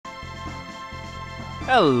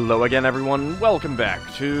Hello again, everyone. Welcome back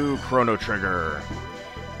to Chrono Trigger.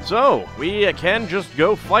 So, we can just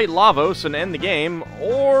go fight Lavos and end the game,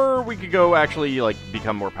 or we could go actually, like,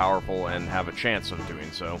 become more powerful and have a chance of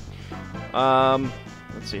doing so.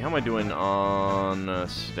 Let's see, how am I doing on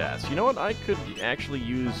stats? You know what? I could actually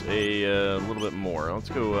use a little bit more. Let's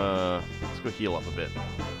go heal up a bit.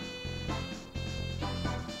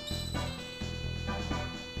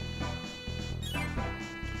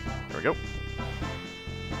 There we go.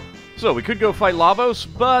 So, we could go fight Lavos,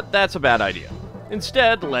 but that's a bad idea.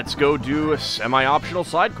 Instead, let's go do semi-optional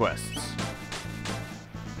side quests.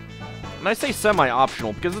 And I say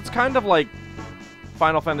semi-optional because it's kind of like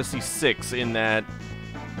Final Fantasy VI in that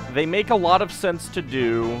they make a lot of sense to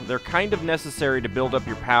do. They're kind of necessary to build up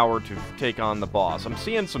your power to take on the boss. I'm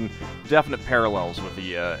seeing some definite parallels with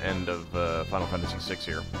the end of Final Fantasy VI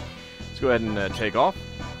here. Let's go ahead and take off.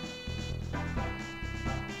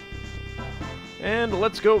 And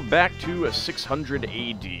let's go back to 600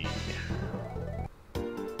 AD.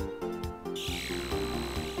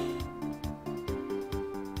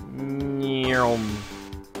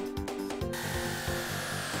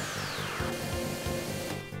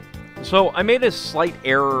 So, I made a slight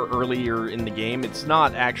error earlier in the game. It's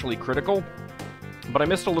not actually critical, but I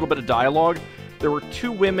missed a little bit of dialogue. There were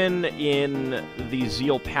two women in the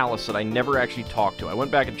Zeal Palace that I never actually talked to. I went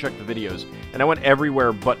back and checked the videos, and I went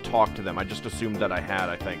everywhere but talked to them. I just assumed that I had,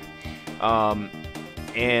 I think.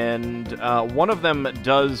 One of them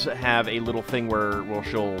does have a little thing where, well,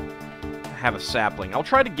 she'll have a sapling. I'll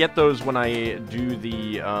try to get those when I do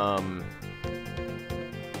the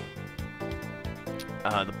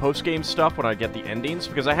post-game stuff, when I get the endings,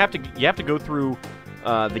 because you have to go through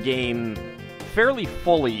the game fairly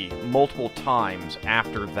fully multiple times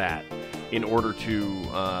after that in order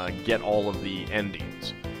to get all of the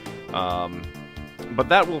endings. But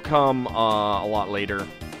that will come a lot later.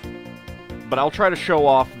 But I'll try to show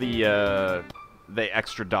off the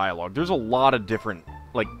extra dialogue. There's a lot of different,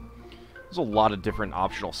 there's a lot of different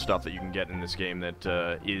optional stuff that you can get in this game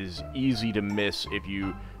that is easy to miss if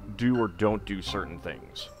you do or don't do certain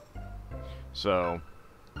things. So,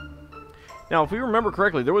 now if we remember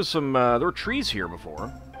correctly, there was some there were trees here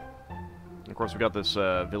before. Of course, we got this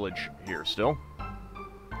village here still.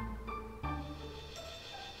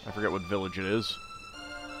 I forget what village it is.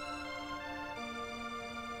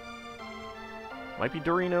 Might be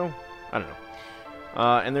Dorino? I don't know.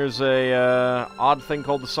 And there's a odd thing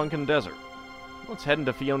called the Sunken Desert. Let's head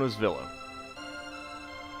into Fiona's villa.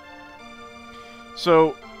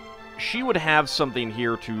 So, she would have something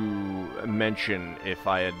here to mention if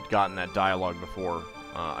I had gotten that dialogue before,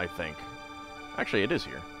 I think. Actually, it is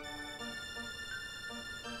here.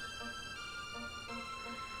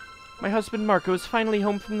 My husband Marco is finally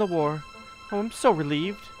home from the war. Oh, I'm so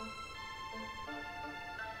relieved.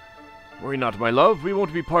 Worry not, my love. We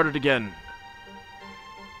won't be parted again.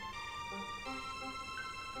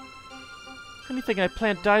 Anything I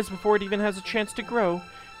plant dies before it even has a chance to grow.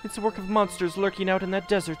 It's the work of monsters lurking out in that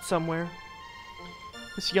desert somewhere.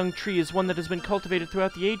 This young tree is one that has been cultivated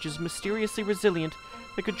throughout the ages, mysteriously resilient,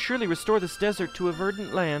 that could surely restore this desert to a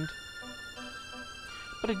verdant land.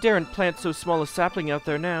 But I daren't plant so small a sapling out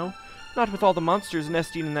there now, not with all the monsters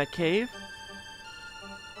nesting in that cave.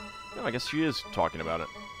 Well, I guess she is talking about it.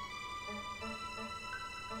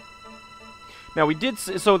 Now, we did...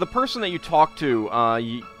 So, the person that you talk to,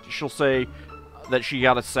 she'll say that she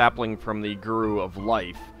got a sapling from the Guru of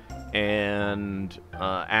Life, and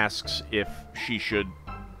asks if she should...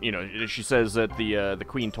 You know, she says that the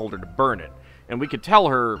Queen told her to burn it. And we could tell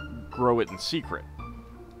her, grow it in secret.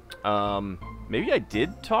 Maybe I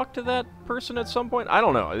did talk to that person at some point? I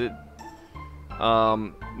don't know.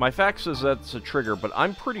 My fact says that's a trigger, but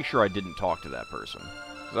I'm pretty sure I didn't talk to that person.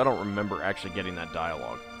 Because I don't remember actually getting that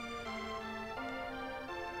dialogue.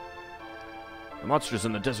 The monsters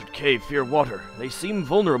in the desert cave fear water. They seem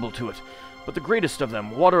vulnerable to it. But the greatest of them,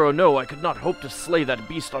 water or no, I could not hope to slay that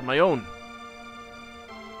beast on my own.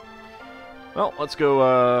 Well, let's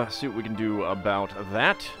go see what we can do about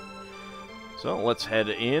that. So, let's head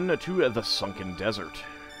in to the Sunken Desert.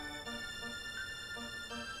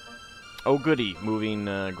 Oh, goody. Moving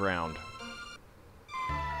ground.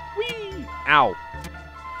 Whee! Ow!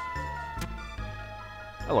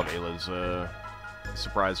 I love Ayla's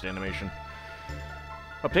surprised animation.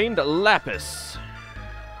 Obtained Lapis.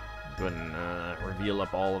 Go ahead and reveal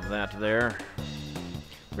up all of that there.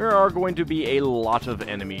 There are going to be a lot of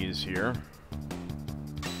enemies here.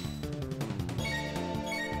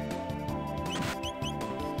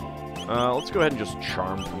 Let's go ahead and just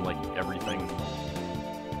charm from, like, everything.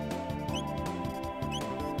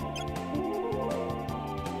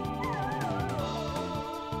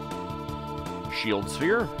 shield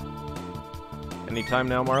sphere. Anytime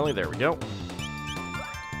now, Marley. There we go.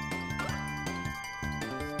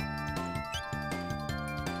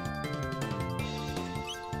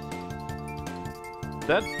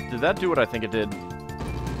 Did that do what I think it did?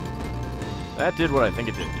 That did what I think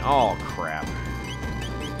it did. Oh, crap.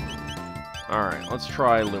 Alright, let's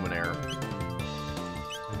try Luminaire.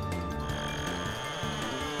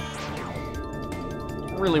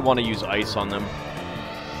 Really want to use ice on them.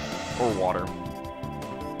 Or water.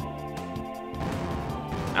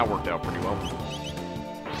 That worked out pretty well.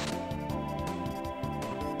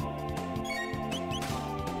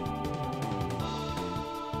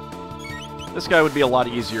 This guy would be a lot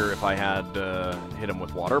easier if I had hit him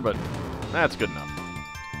with water, but that's good enough.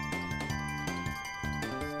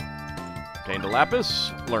 Obtained a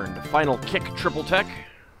Lapis. Learned Final Kick Triple Tech.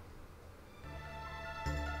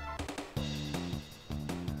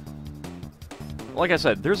 Like I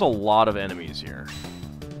said, there's a lot of enemies here.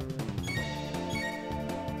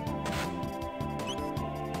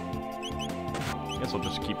 Guess I'll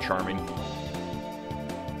just keep charming.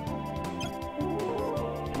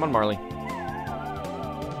 Come on, Marley.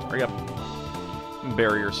 Hurry up.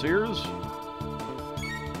 Barrier Sears.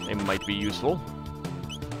 They might be useful.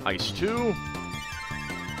 Ice 2.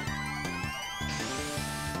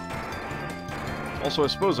 Also, I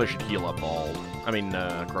suppose I should heal up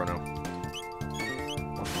Chrono.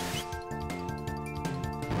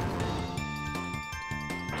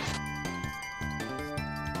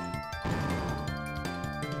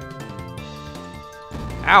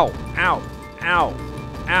 Ow! Ow! Ow!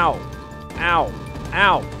 Ow! Ow!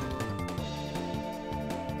 Ow!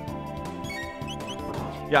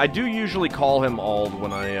 Yeah, I do usually call him Ald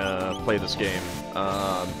when I play this game.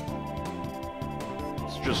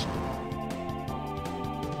 It's just...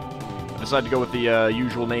 I decided to go with the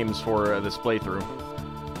usual names for this playthrough.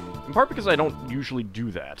 In part because I don't usually do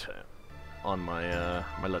that on my,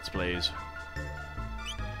 my Let's Plays.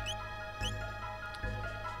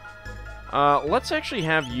 Let's actually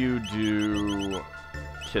have you do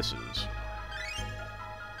kisses.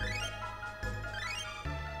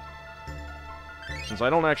 Since I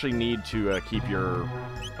don't actually need to keep your...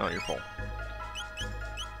 Oh, you're full.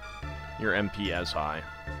 Your MP as high.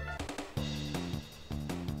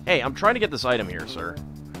 Hey, I'm trying to get this item here, sir.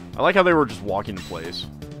 I like how they were just walking in place.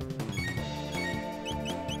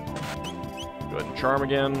 Go ahead and charm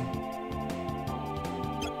again.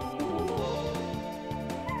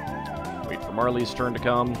 Wait for Marley's turn to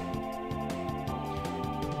come.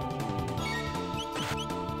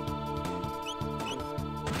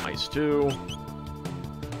 Ice 2.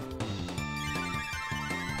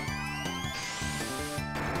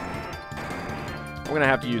 I'm gonna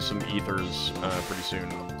have to use some ethers pretty soon.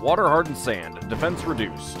 Water hardened sand. Defense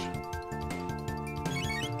reduced.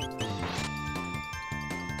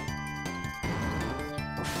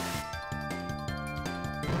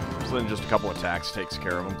 So then just a couple attacks takes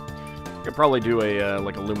care of them. Could probably do a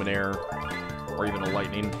like a Luminaire or even a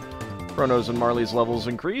Lightning. Chrono's and Marley's levels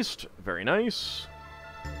increased. Very nice.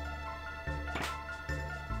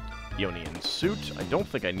 Ionian suit. I don't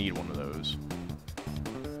think I need one of those.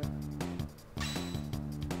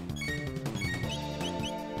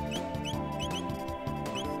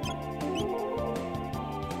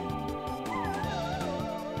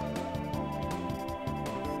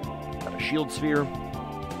 Shield sphere. I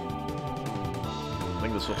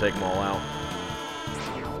think this will take them all out.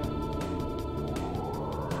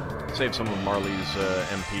 Save some of Marley's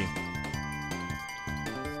MP.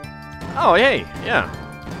 Oh, hey, yeah.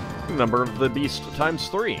 Number of the beast times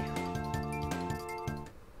 3.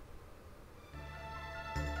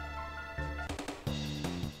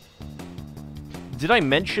 Did I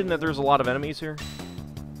mention that there's a lot of enemies here?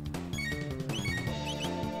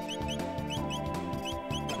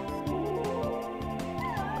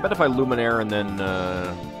 I bet if I Luminaire and then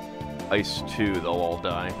Ice 2, they'll all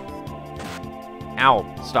die. Ow!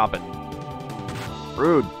 Stop it.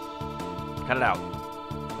 Rude. Cut it out.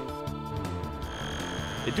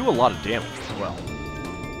 They do a lot of damage as well.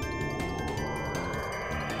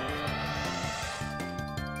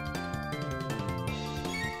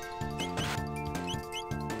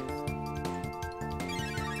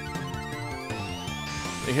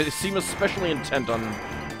 They seem especially intent on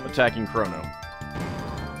attacking Chrono.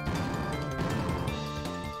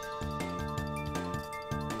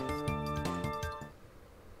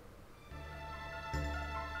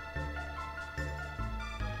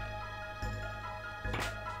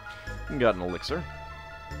 Got an elixir.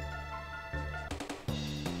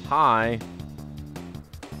 Hi.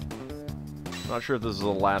 Not sure if this is the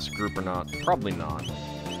last group or not. Probably not.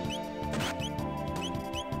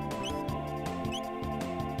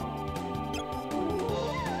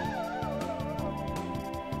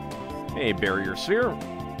 A barrier sphere.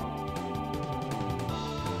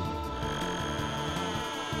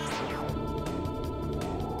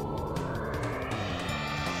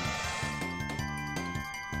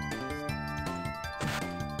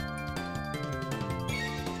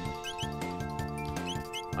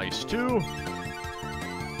 Ice 2.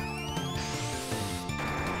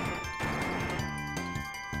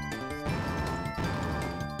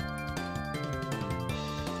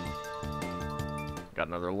 Got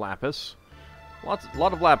another lapis. A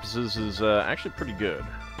lot of lapises is actually pretty good.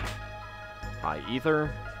 High ether.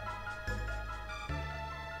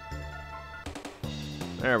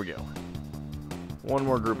 There we go. One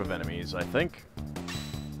more group of enemies, I think.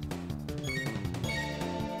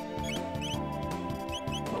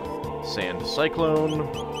 Sand Cyclone.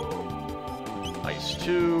 Ice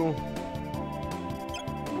 2.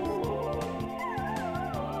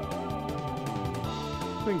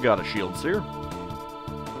 We got a Shield Seer.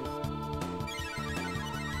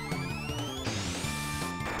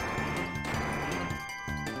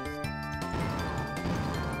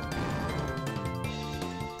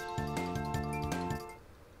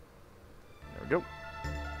 There we go.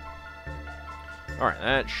 Alright,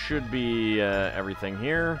 that should be everything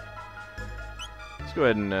here. Let's go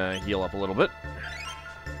ahead and heal up a little bit.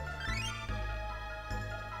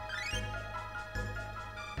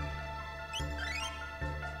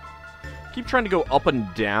 Keep trying to go up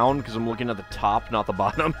and down because I'm looking at the top, not the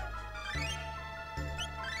bottom.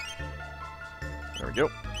 There we go.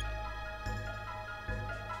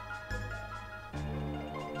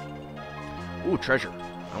 Ooh, treasure.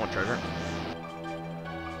 I want treasure.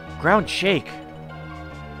 Ground shake.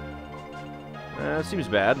 Seems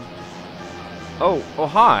bad. Oh,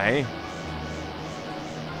 hi.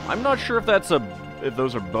 I'm not sure if if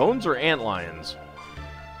those are bones or antlions.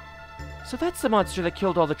 So that's the monster that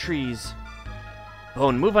killed all the trees.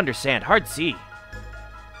 Bone, move under sand. Hard C.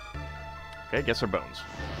 Okay, guess they're bones.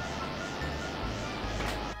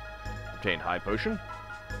 Obtain high potion.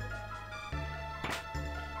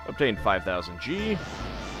 Obtained 5000 G.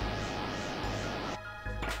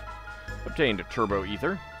 Obtained a turbo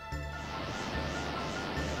ether.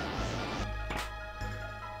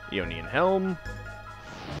 Ionian helm.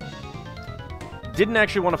 Didn't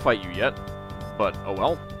actually want to fight you yet, but oh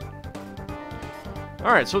well.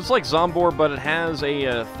 Alright, so it's like Zombor, but it has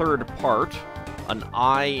a third part. An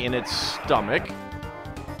eye in its stomach.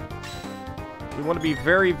 We want to be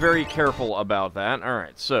very, very careful about that.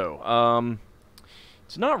 Alright, so,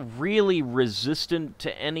 it's not really resistant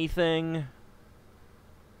to anything.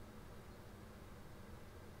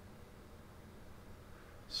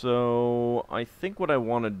 So, I think what I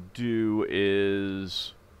want to do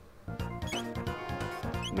is...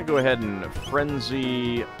 I'm going to go ahead and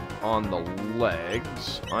Frenzy on the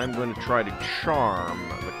legs. I'm going to try to Charm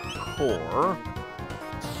the core.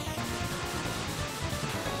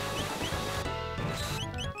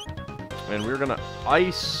 And we're going to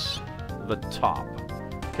Ice the top.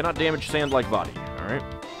 Cannot damage sand-like body, alright?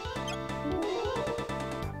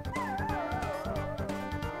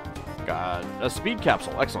 Got a speed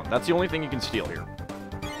capsule. Excellent. That's the only thing you can steal here.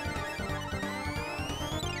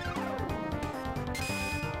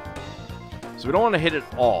 So we don't want to hit it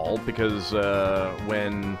all, because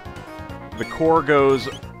when the core goes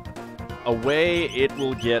away, it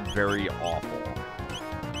will get very awful.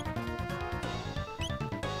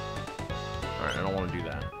 Alright, I don't want to do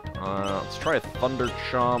that. Let's try a Thunder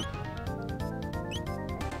Chomp.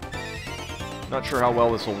 Not sure how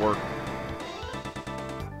well this will work.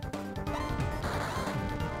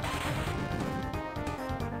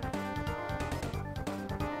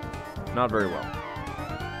 Not very well.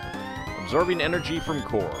 Absorbing energy from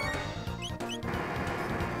core.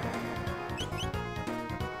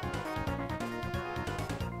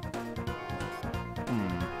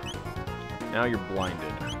 Now you're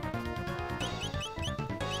blinded.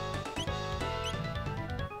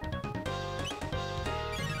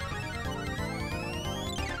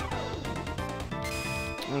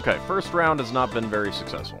 Okay, first round has not been very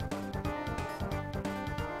successful.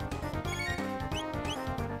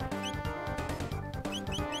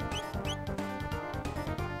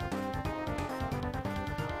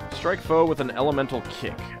 Strike foe with an elemental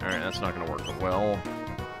kick. Alright, that's not going to work well.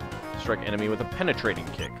 Strike enemy with a penetrating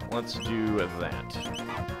kick. Let's do that.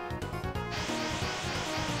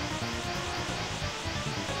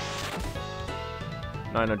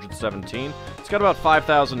 $917. It's got about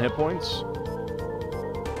 5,000 hit points.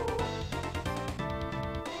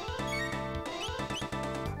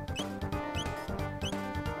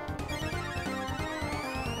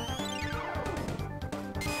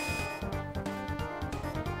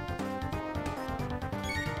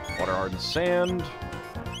 Water, hardened sand.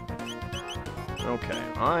 Okay,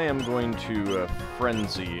 I am going to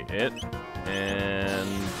frenzy it, and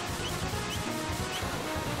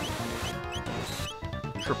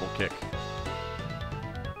triple kick.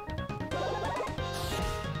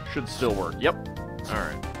 Should still work. Yep.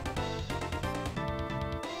 Alright.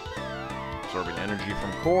 Absorbing energy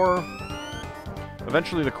from core.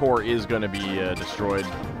 Eventually the core is going to be destroyed.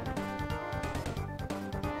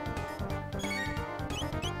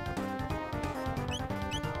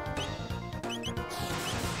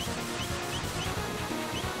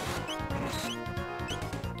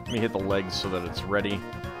 Let me hit the legs so that it's ready.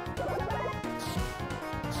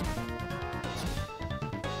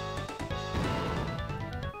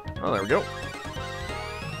 Oh, there we go.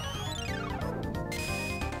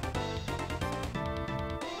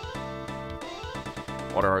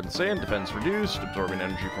 Water, hardened sand, defense reduced, absorbing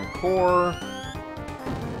energy from core.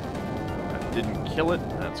 That didn't kill it,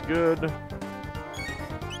 that's good.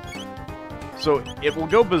 So, it will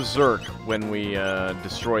go berserk when we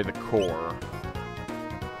destroy the core.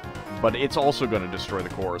 But it's also going to destroy the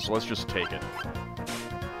core, so let's just take it.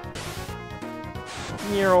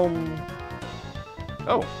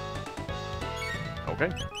 Oh. Okay.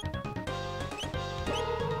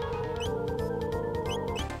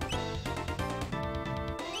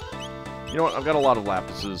 You know what? I've got a lot of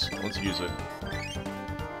lapises. Let's use it.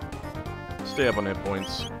 Stay up on hit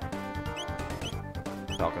points.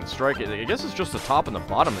 Falcon Strike. I guess it's just the top and the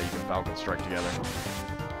bottom that you can Falcon Strike together.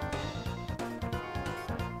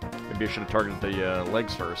 Maybe I should have targeted the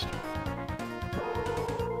legs first.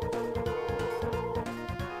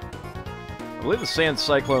 I believe the Sand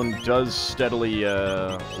Cyclone does steadily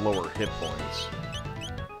lower hit points.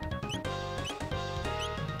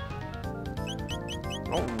 I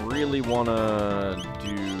don't really want to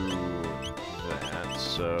do that,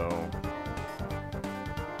 so...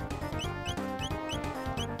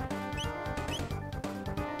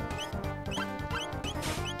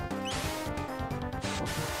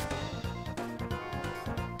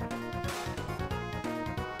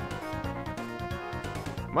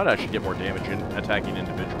 Might actually get more damage in attacking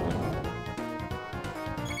individually.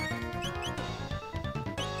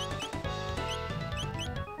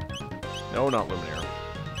 No, not Luminaire.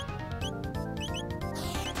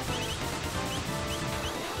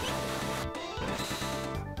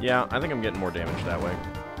 Yeah, I think I'm getting more damage that way.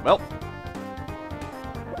 Well.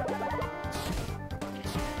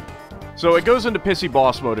 So it goes into Pissy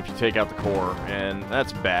Boss mode if you take out the core, and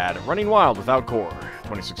that's bad. Running Wild without core.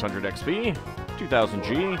 2600 XP. 2000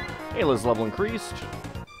 G. Ayla's level increased.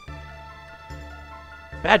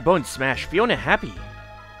 Bad Bone Smash. Fiona happy.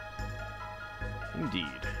 Indeed.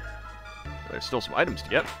 There's still some items to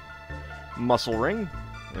get. Muscle Ring.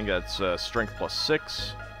 I think that's Strength plus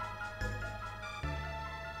 6.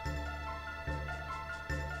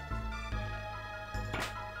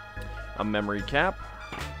 A Memory Cap.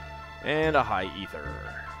 And a High Ether.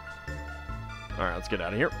 Alright, let's get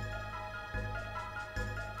out of here.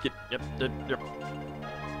 Yep.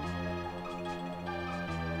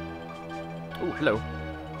 Oh, hello.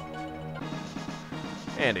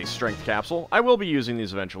 And a Strength Capsule. I will be using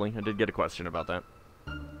these eventually. I did get a question about that.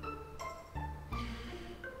 I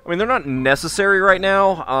mean, they're not necessary right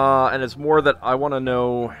now, and it's more that I want to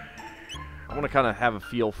know... I want to kind of have a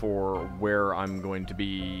feel for where I'm going to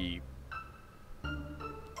be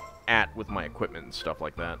at with my equipment and stuff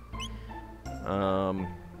like that.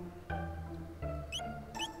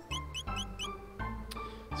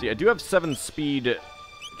 See, I do have 7 speed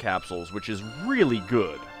capsules, which is really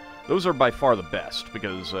good. Those are by far the best,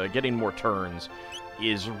 because getting more turns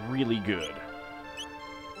is really good.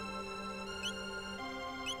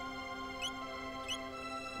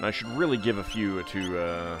 And I should really give a few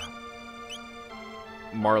to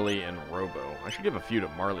Marley and Robo. I should give a few to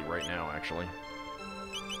Marley right now, actually.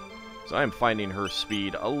 So I am finding her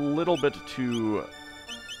speed a little bit too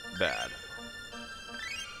bad.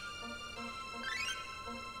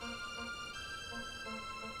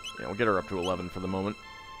 Yeah, we'll get her up to 11 for the moment.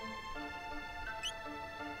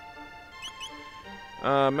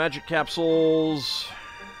 Magic capsules.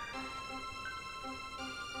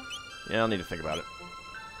 Yeah, I'll need to think about it.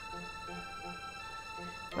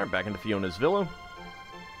 Alright, back into Fiona's Villa.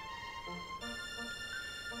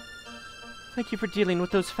 Thank you for dealing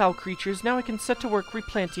with those foul creatures. Now I can set to work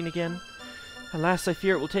replanting again. Alas, I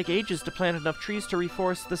fear it will take ages to plant enough trees to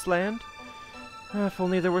reforest this land. If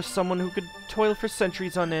only there were someone who could toil for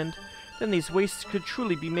centuries on end, then these wastes could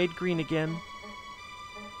truly be made green again.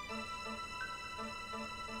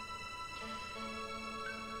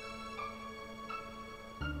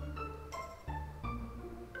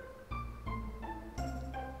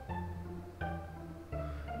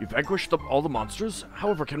 You vanquished all the monsters?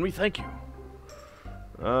 However, can we thank you?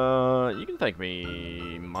 You can thank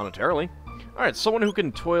me monetarily. Alright, someone who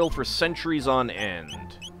can toil for centuries on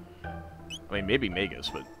end. I mean, maybe Magus,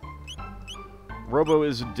 but... Robo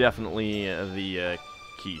is definitely the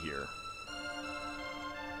key here.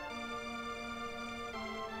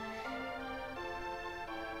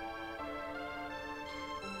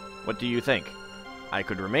 What do you think? I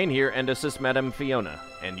could remain here and assist Madame Fiona,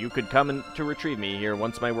 and you could come in to retrieve me here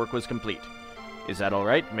once my work was complete. Is that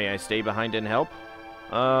alright? May I stay behind and help?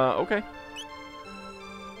 Okay.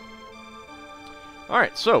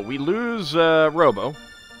 Alright, so we lose Robo.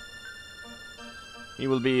 He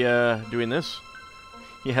will be doing this.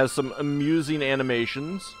 He has some amusing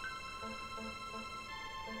animations.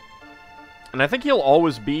 And I think he'll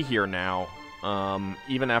always be here now,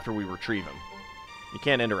 even after we retrieve him. You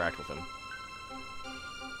can't interact with him.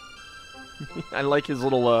 I like his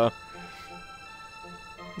little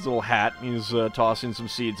hat. He's tossing some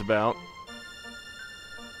seeds about.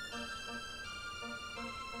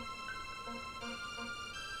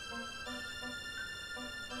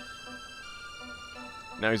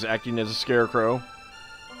 Now he's acting as a scarecrow.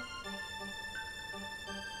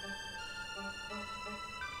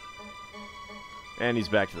 And he's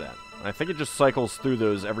back to that. I think it just cycles through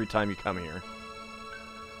those every time you come here.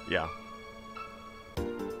 Yeah.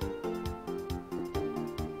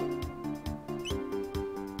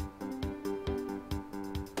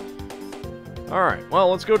 Alright,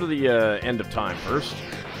 well, let's go to the end of time first.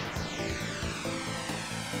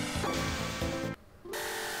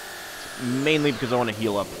 Mainly because I want to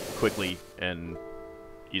heal up quickly and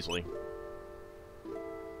easily.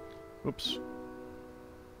 Oops.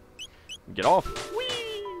 Get off.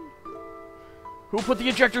 Whee! Who put the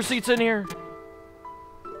ejector seats in here?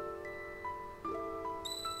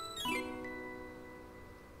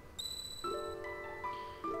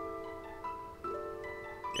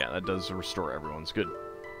 Yeah, that does restore everyone's good.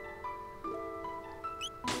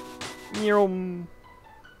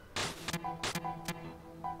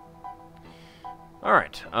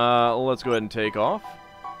 Alright, let's go ahead and take off.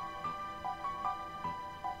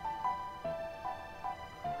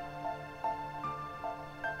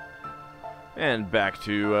 And back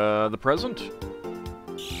to the present.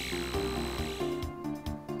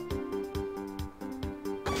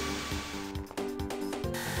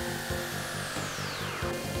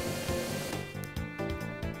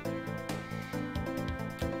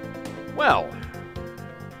 Well,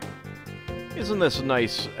 isn't this a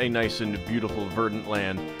nice and beautiful verdant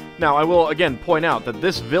land? Now, I will again point out that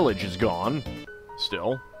this village is gone,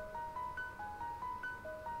 still.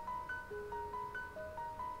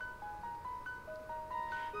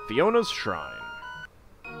 Fiona's Shrine.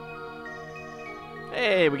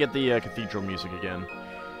 Hey, we get the cathedral music again.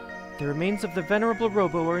 The remains of the Venerable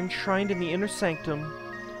Robo are enshrined in the inner sanctum.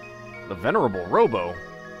 The Venerable Robo?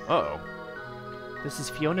 Uh-oh. This is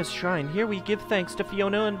Fiona's Shrine. Here we give thanks to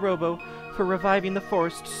Fiona and Robo for reviving the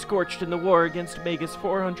forest scorched in the war against Magus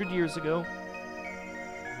 400 years ago.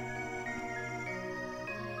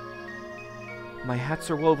 My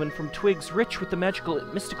hats are woven from twigs rich with the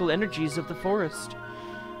mystical energies of the forest.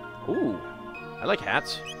 Ooh, I like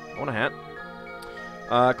hats. I want a hat.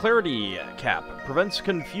 Clarity Cap prevents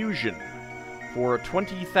confusion for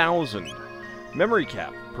 20,000. Memory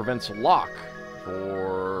Cap prevents lock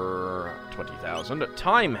for 20,000.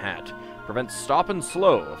 Time Hat prevents stop and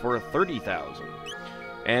slow for 30,000.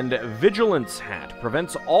 And Vigilance Hat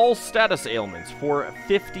prevents all status ailments for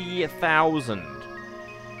 50,000.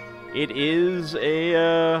 It is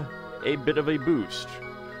a bit of a boost.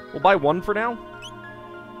 We'll buy one for now.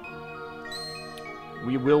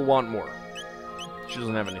 We will want more. She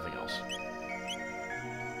doesn't have anything else.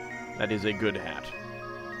 That is a good hat.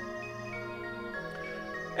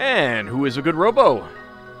 And who is a good Robo?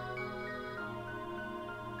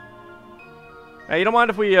 Hey, you don't mind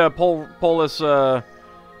if we pull this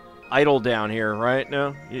idol down here, right?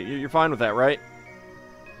 No? You're fine with that, right?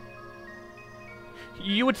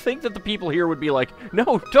 You would think that the people here would be like,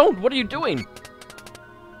 no, don't! What are you doing?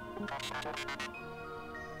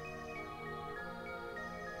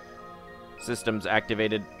 Systems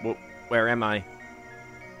activated. Where am I?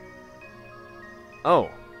 Oh.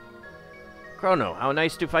 Chrono, how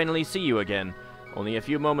nice to finally see you again. Only a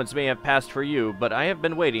few moments may have passed for you, but I have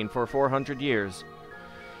been waiting for 400 years.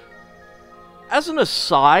 As an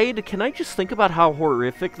aside, can I just think about how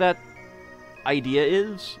horrific that idea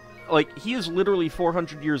is? Like, he is literally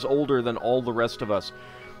 400 years older than all the rest of us,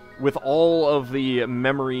 with all of the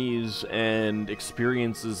memories and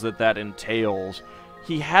experiences that entails.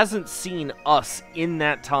 He hasn't seen us in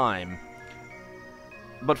that time.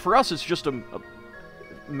 But for us, it's just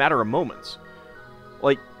matter of moments.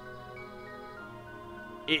 Like,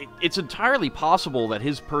 it's entirely possible that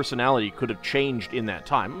his personality could have changed in that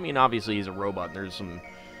time. I mean, obviously he's a robot, and there's some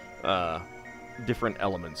different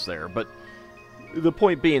elements there, but the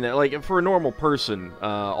point being that, like, for a normal person,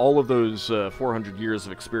 all of those 400 years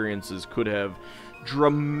of experiences could have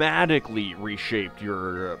dramatically reshaped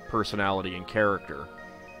your personality and character.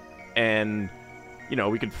 And, you know,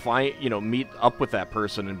 we could meet up with that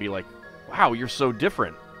person and be like, wow, you're so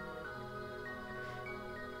different.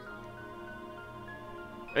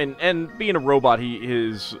 And being a robot,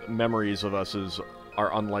 his memories of us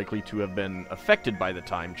are unlikely to have been affected by the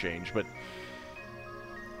time change, but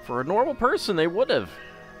for a normal person, they would have.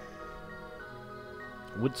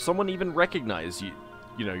 Would someone even recognize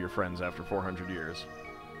your friends after 400 years?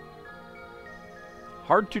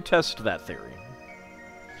 Hard to test that theory.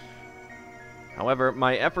 However,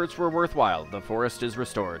 my efforts were worthwhile. The forest is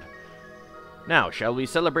restored. Now, shall we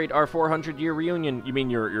celebrate our 400-year reunion? You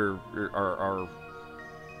mean our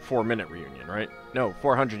 4-minute reunion, right? No,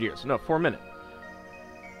 400 years. No, 4-minute.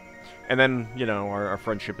 And then, you know, our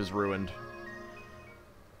friendship is ruined.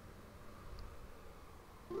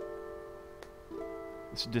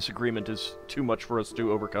 This disagreement is too much for us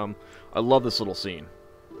to overcome. I love this little scene.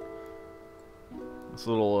 This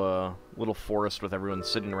little forest with everyone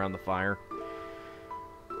sitting around the fire.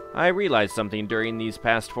 I realized something during these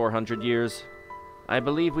past 400 years. I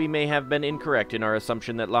believe we may have been incorrect in our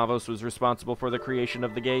assumption that Lavos was responsible for the creation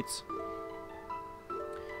of the gates.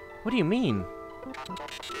 What do you mean?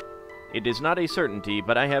 It is not a certainty,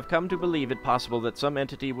 but I have come to believe it possible that some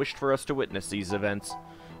entity wished for us to witness these events.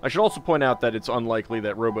 I should also point out that it's unlikely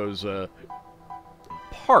that Robo's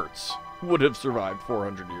parts would have survived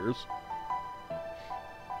 400 years.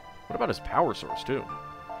 What about his power source, too?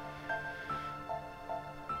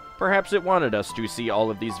 Perhaps it wanted us to see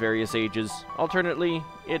all of these various ages. Alternately,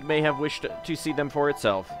 it may have wished to see them for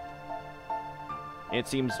itself. It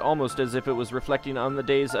seems almost as if it was reflecting on the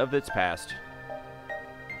days of its past.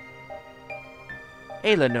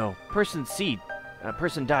 Ayla, no. Person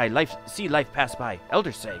die, see life pass by.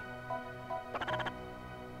 Elders say.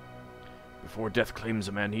 Before death claims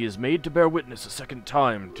a man, he is made to bear witness a second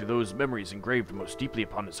time to those memories engraved most deeply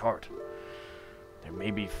upon his heart. There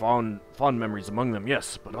may be fond memories among them,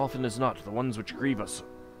 yes, but often as not, the ones which grieve us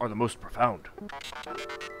are the most profound.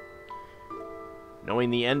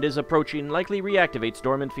 Knowing the end is approaching likely reactivates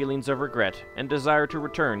dormant feelings of regret and desire to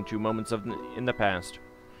return to moments in the past.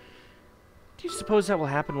 Do you suppose that will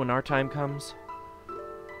happen when our time comes?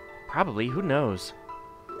 Probably, who knows?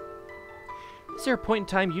 Is there a point in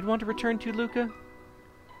time you'd want to return to, Luca?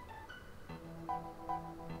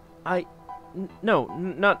 No,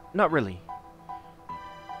 not really.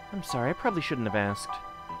 I'm sorry, I probably shouldn't have asked.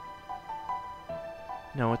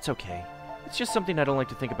 No, it's okay. It's just something I don't like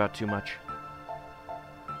to think about too much.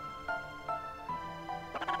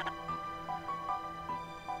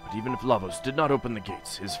 But even if Lavos did not open the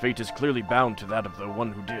gates, his fate is clearly bound to that of the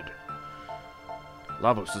one who did.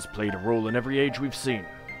 Lavos has played a role in every age we've seen.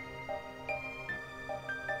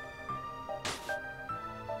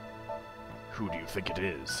 Who do you think it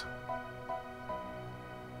is?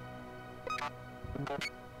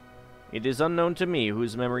 It is unknown to me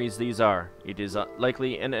whose memories these are. It is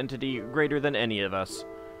likely an entity greater than any of us.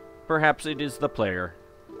 Perhaps it is the player.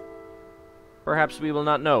 Perhaps we will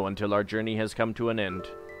not know until our journey has come to an end.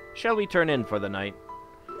 Shall we turn in for the night?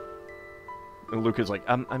 And Luca's like,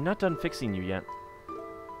 I'm not done fixing you yet.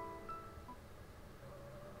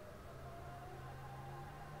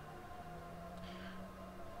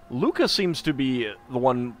 Luca seems to be the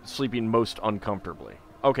one sleeping most uncomfortably.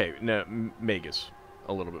 Okay, no, Magus.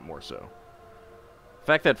 A little bit more so. The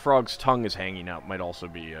fact that Frog's tongue is hanging out might also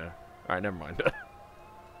be, Alright, never mind.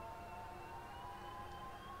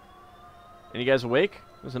 Any guys awake?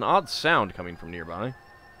 There's an odd sound coming from nearby.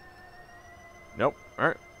 Nope.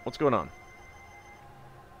 Alright, what's going on?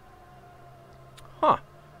 Huh.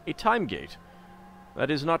 A time gate.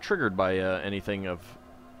 That is not triggered by, anything of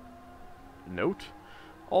note.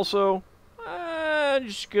 Also, I'm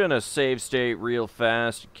just gonna save state real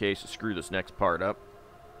fast in case I screw this next part up.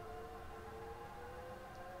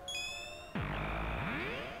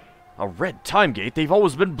 A red time gate? They've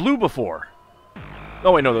always been blue before.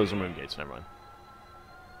 Oh wait, no, those are moon gates. Never mind.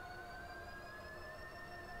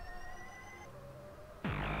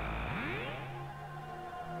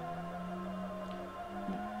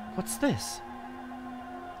 What's this?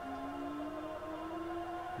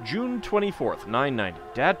 June 24th, 990.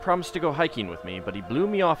 Dad promised to go hiking with me, but he blew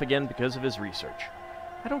me off again because of his research.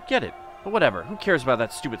 I don't get it, but whatever. Who cares about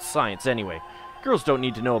that stupid science anyway? Girls don't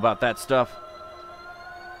need to know about that stuff.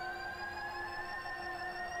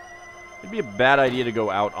 Might be a bad idea to go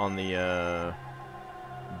out on the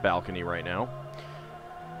balcony right now.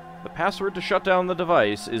 The password to shut down the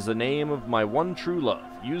device is the name of my one true love.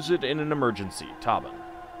 Use it in an emergency. Taban.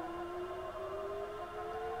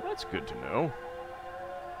 That's good to know.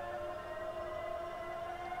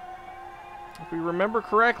 If we remember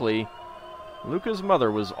correctly, Luca's mother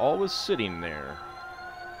was always sitting there.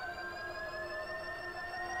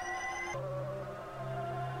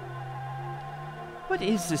 What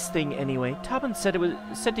is this thing, anyway? Taban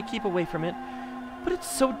said to keep away from it, but it's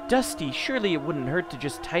so dusty. Surely it wouldn't hurt to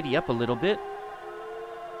just tidy up a little bit.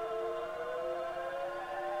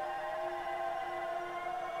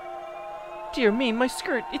 Dear me, my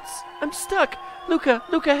skirt, I'm stuck. Luca,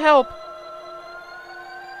 help!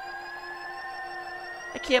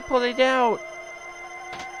 I can't pull it out.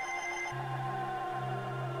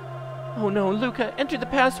 Oh no, Luca, enter the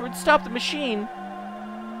password, stop the machine.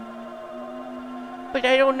 But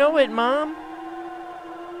I don't know it, Mom.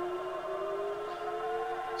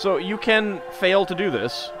 So you can fail to do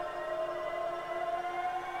this.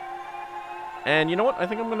 And you know what? I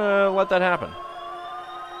think I'm going to let that happen.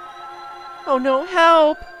 Oh no,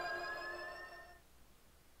 help!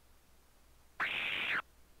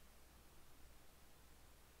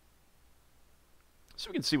 So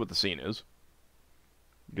we can see what the scene is.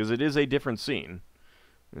 Because it is a different scene.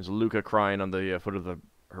 There's Luca crying on the foot of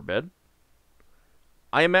her bed.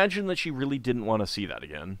 I imagine that she really didn't want to see that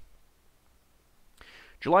again.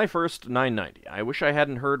 July 1st, 990. I wish I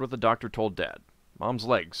hadn't heard what the doctor told Dad. Mom's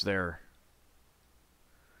legs, they're...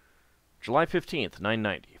 July 15th,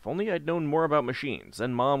 990. If only I'd known more about machines,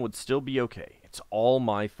 then Mom would still be okay. It's all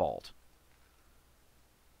my fault.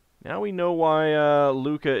 Now we know why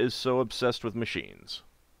Luca is so obsessed with machines.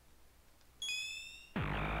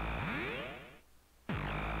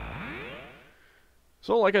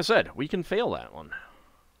 So, like I said, we can fail that one.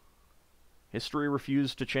 History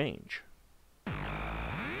refused to change.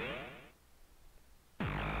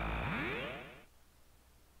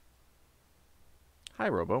 Hi,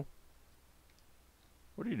 Robo.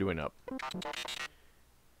 What are you doing up?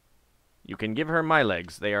 You can give her my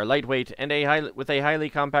legs. They are lightweight and with a highly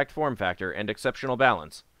compact form factor and exceptional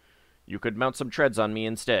balance. You could mount some treads on me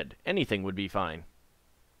instead. Anything would be fine.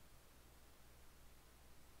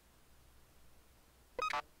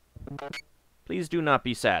 Please do not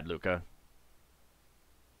be sad, Luca.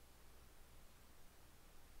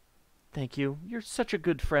 Thank you. You're such a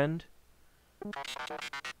good friend.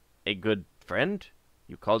 A good friend?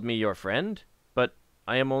 You called me your friend? But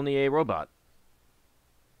I am only a robot.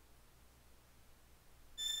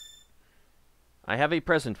 I have a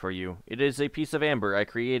present for you. It is a piece of amber I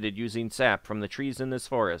created using sap from the trees in this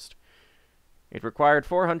forest. It required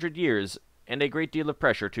 400 years and a great deal of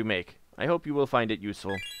pressure to make. I hope you will find it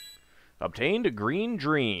useful. Obtained a green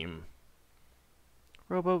dream.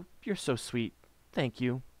 Robo, you're so sweet. Thank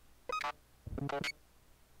you.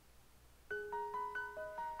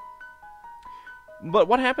 But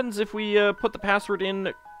what happens if we put the password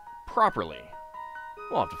in properly?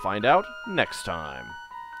 We'll have to find out next time.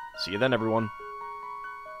 See you then, everyone.